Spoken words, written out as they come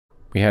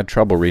We had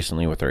trouble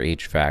recently with our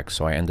HVAC,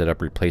 so I ended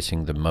up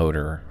replacing the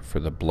motor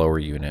for the blower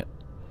unit.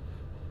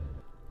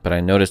 But I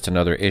noticed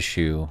another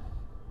issue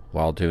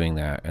while doing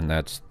that, and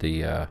that's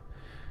the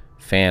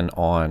fan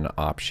on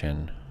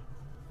option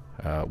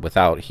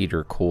without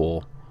heater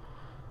cool,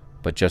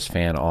 but just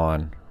fan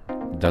on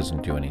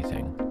doesn't do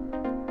anything.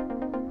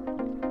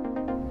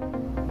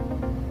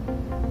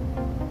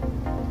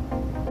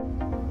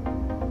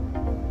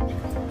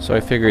 So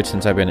I figured,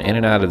 since I've been in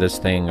and out of this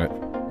thing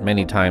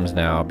many times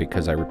now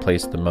because I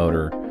replaced the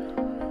motor,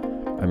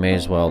 I may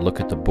as well look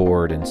at the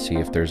board and see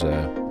if there's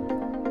a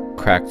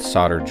cracked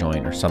solder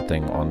joint or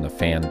something on the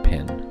fan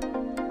pin,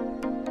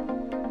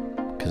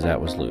 because that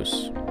was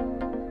loose.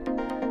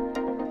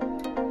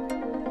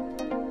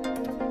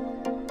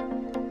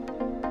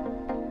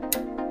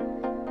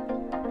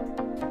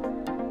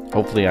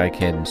 Hopefully I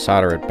can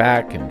solder it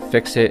back and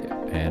fix it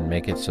and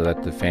make it so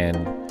that the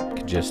fan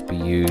can just be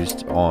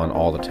used on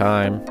all the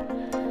time.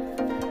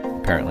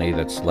 Apparently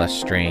that's less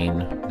strain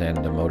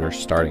than the motor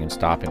starting and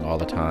stopping all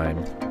the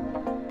time,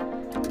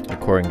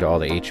 according to all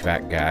the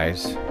HVAC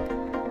guys.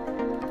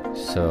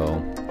 So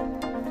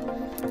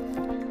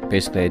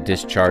basically I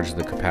discharged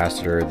the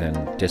capacitor,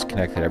 then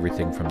disconnected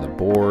everything from the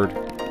board.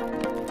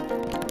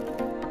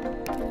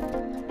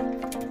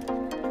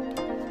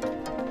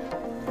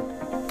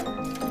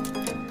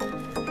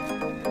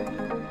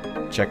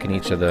 Checking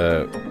each of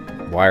the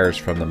wires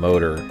from the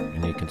motor,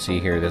 and you can see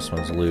here this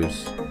one's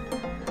loose.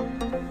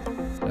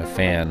 A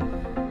fan.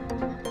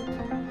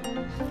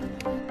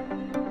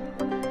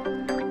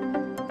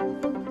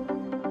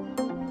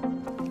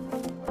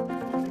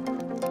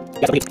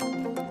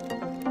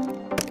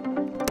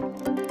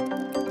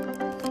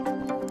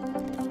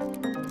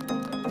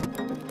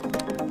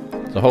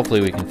 So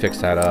hopefully we can fix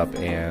that up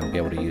and be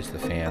able to use the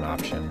fan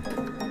option.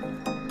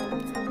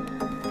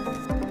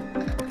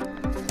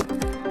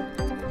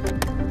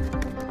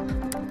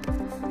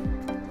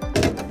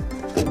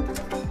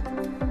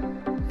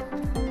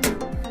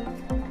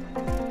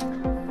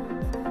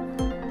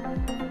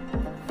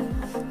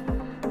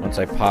 Once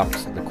I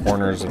popped the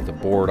corners of the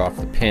board off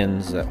the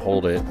pins that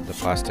hold it, the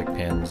plastic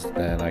pins,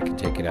 then I can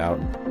take it out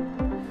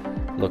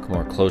and look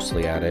more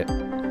closely at it.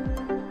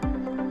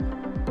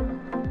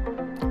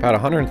 About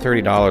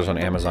 $130 on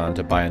Amazon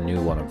to buy a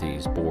new one of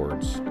these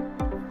boards.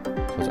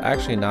 So it's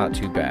actually not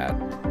too bad.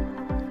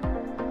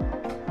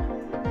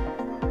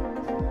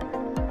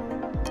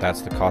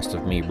 That's the cost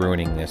of me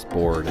ruining this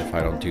board if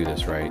I don't do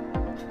this right.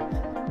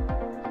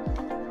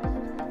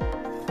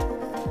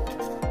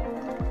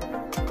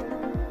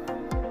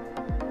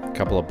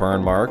 Couple of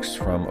burn marks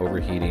from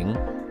overheating.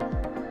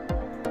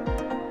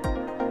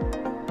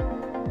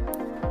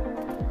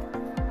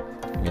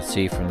 You can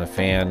see from the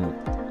fan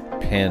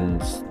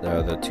pins,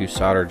 the two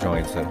solder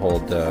joints that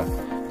hold the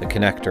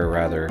connector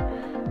rather,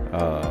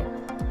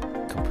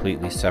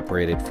 completely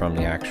separated from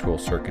the actual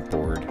circuit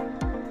board.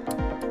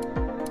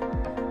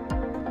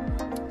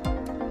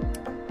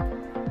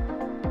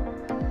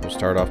 We'll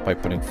start off by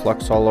putting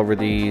flux all over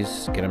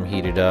these, get them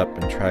heated up,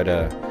 and try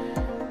to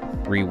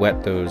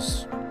re-wet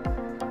those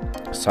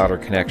solder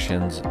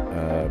connections,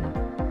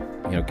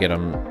 you know, get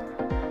them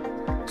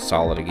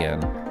solid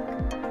again.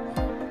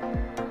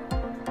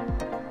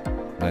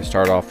 And I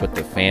start off with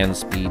the fan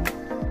speed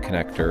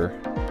connector.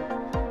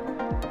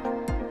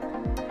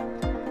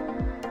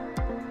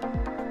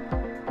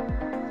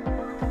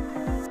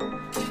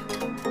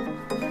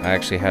 I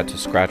actually had to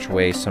scratch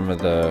away some of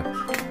the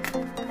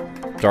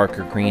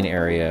darker green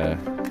area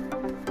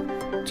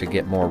to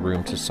get more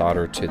room to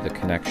solder to the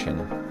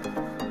connection.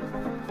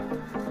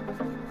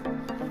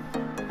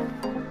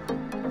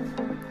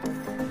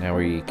 Now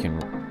we can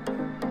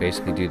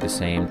basically do the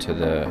same to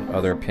the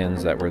other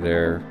pins that were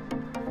there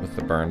with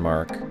the burn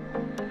mark.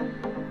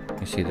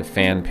 You see the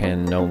fan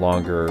pin no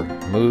longer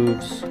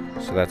moves,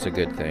 so that's a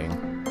good thing.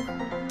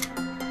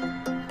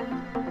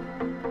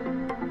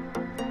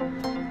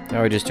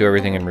 Now we just do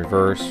everything in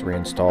reverse,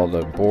 reinstall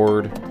the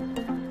board,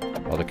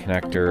 all the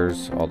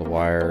connectors, all the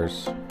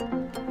wires.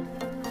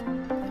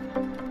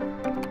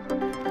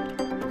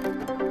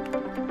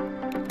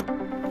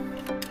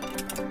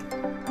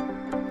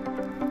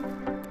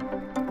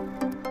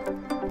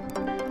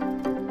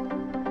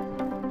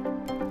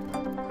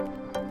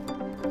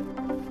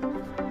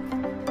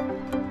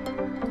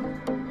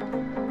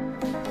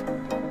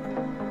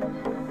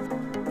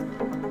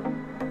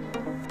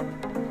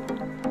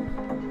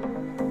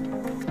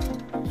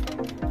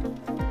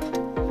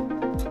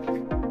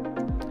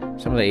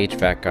 Some of the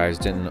HVAC guys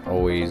didn't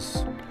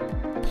always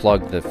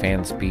plug the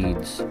fan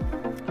speeds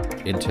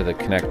into the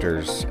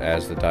connectors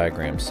as the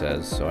diagram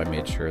says, so I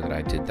made sure that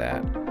I did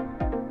that.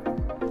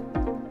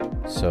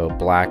 So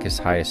black is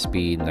highest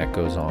speed, and that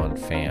goes on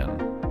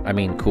fan. I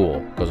mean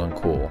cool, goes on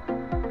cool.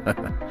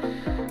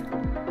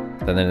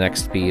 Then the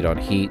next speed on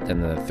heat,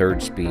 then the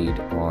third speed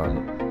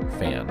on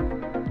fan.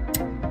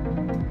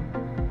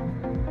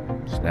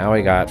 So now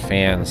we got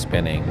fan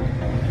spinning.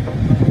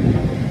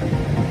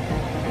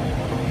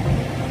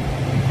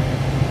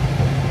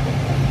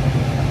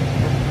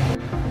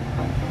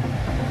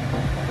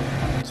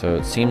 So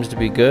it seems to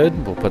be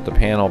good. We'll put the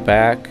panel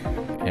back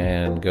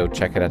and go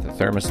check it at the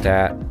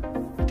thermostat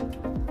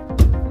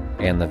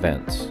and the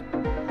vents.